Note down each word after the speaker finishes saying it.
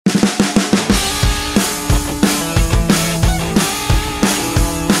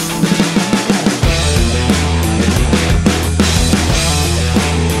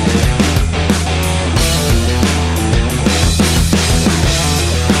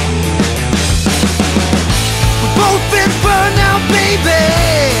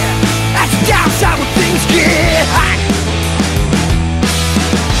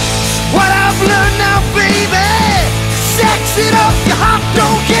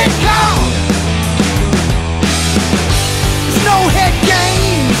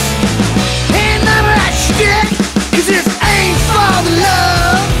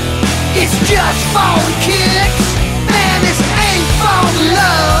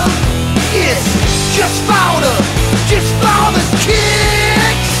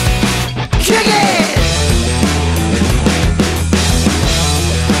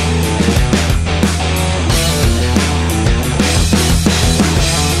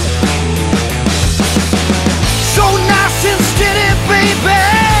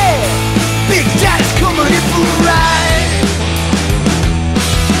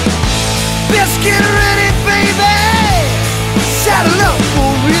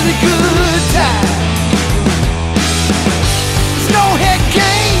really good time. There's no head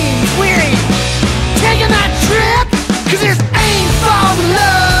games, we ain't taking that trip, 'cause this ain't for the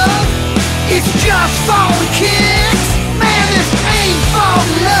love, it's just for the kicks. Man, this ain't for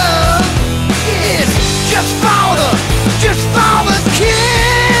the love, it's just for the kicks.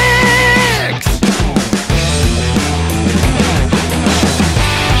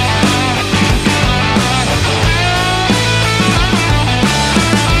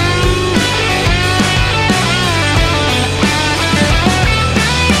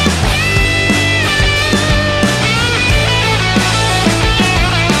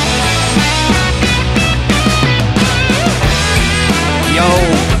 Yo,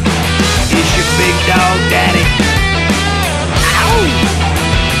 it's your big dog daddy. Ow!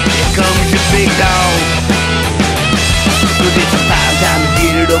 Here comes your big dog. Cause it's a fine time to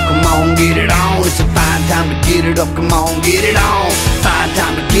get it up, come on, get it on. It's a fine time to get it up, come on, get it on. Fine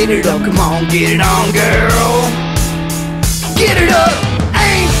time to get it up, come on, get it on, girl. Get it up,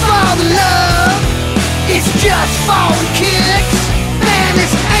 ain't for the love, it's just for the kicks. Man,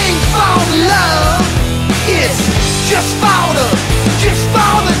 this ain't for the love, it's just for the,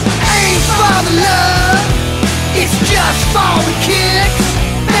 ain't for the love, it's just for the kicks.